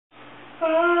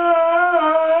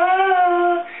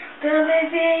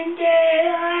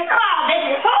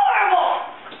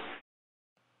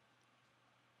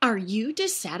you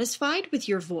dissatisfied with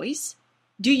your voice?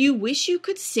 Do you wish you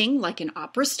could sing like an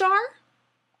opera star?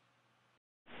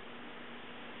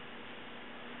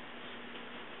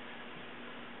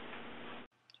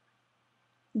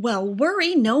 Well,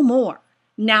 worry no more.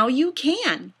 Now you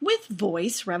can with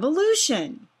Voice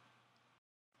Revolution.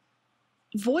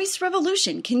 Voice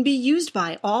Revolution can be used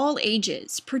by all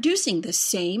ages, producing the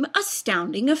same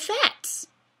astounding effects.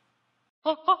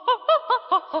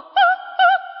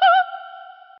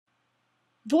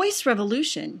 Voice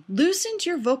Revolution loosens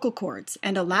your vocal cords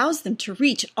and allows them to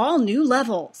reach all new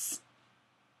levels.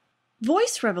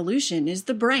 Voice Revolution is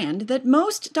the brand that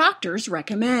most doctors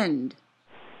recommend.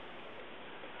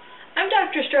 I'm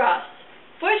Dr. Strauss.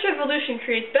 Voice Revolution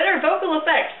creates better vocal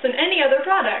effects than any other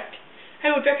product.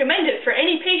 I would recommend it for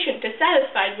any patient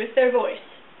dissatisfied with their voice.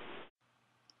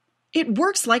 It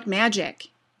works like magic.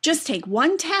 Just take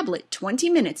one tablet 20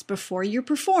 minutes before you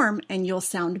perform and you'll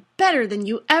sound better than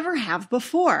you ever have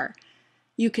before.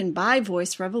 You can buy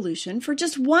Voice Revolution for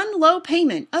just one low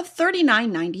payment of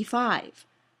 $39.95.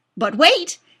 But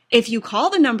wait! If you call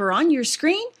the number on your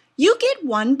screen, you get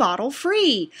one bottle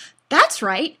free. That's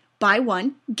right, buy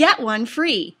one, get one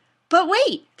free. But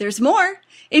wait, there's more.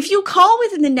 If you call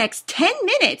within the next 10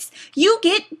 minutes, you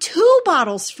get 2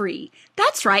 bottles free.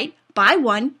 That's right, buy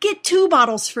one, get 2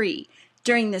 bottles free.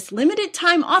 During this limited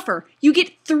time offer, you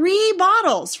get 3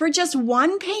 bottles for just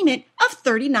one payment of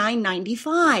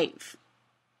 $39.95.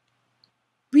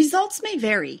 Results may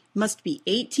vary. Must be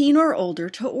 18 or older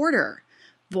to order.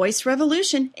 Voice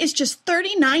Revolution is just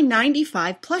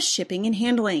 $39.95 plus shipping and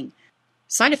handling.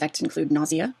 Side effects include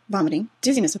nausea, vomiting,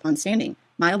 dizziness upon standing,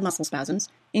 mild muscle spasms,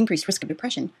 increased risk of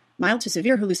depression, mild to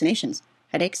severe hallucinations,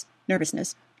 headaches,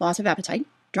 nervousness, loss of appetite,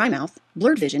 dry mouth,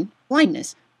 blurred vision,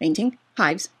 blindness, fainting,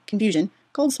 hives, confusion,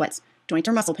 cold sweats, joint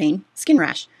or muscle pain, skin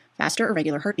rash, fast or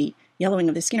irregular heartbeat, yellowing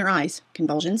of the skin or eyes,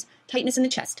 convulsions, tightness in the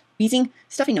chest, wheezing,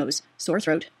 stuffy nose, sore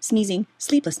throat, sneezing,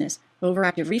 sleeplessness,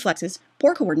 overactive reflexes,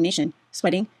 poor coordination,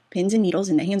 sweating, pins and needles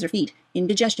in the hands or feet,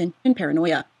 indigestion, and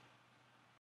paranoia.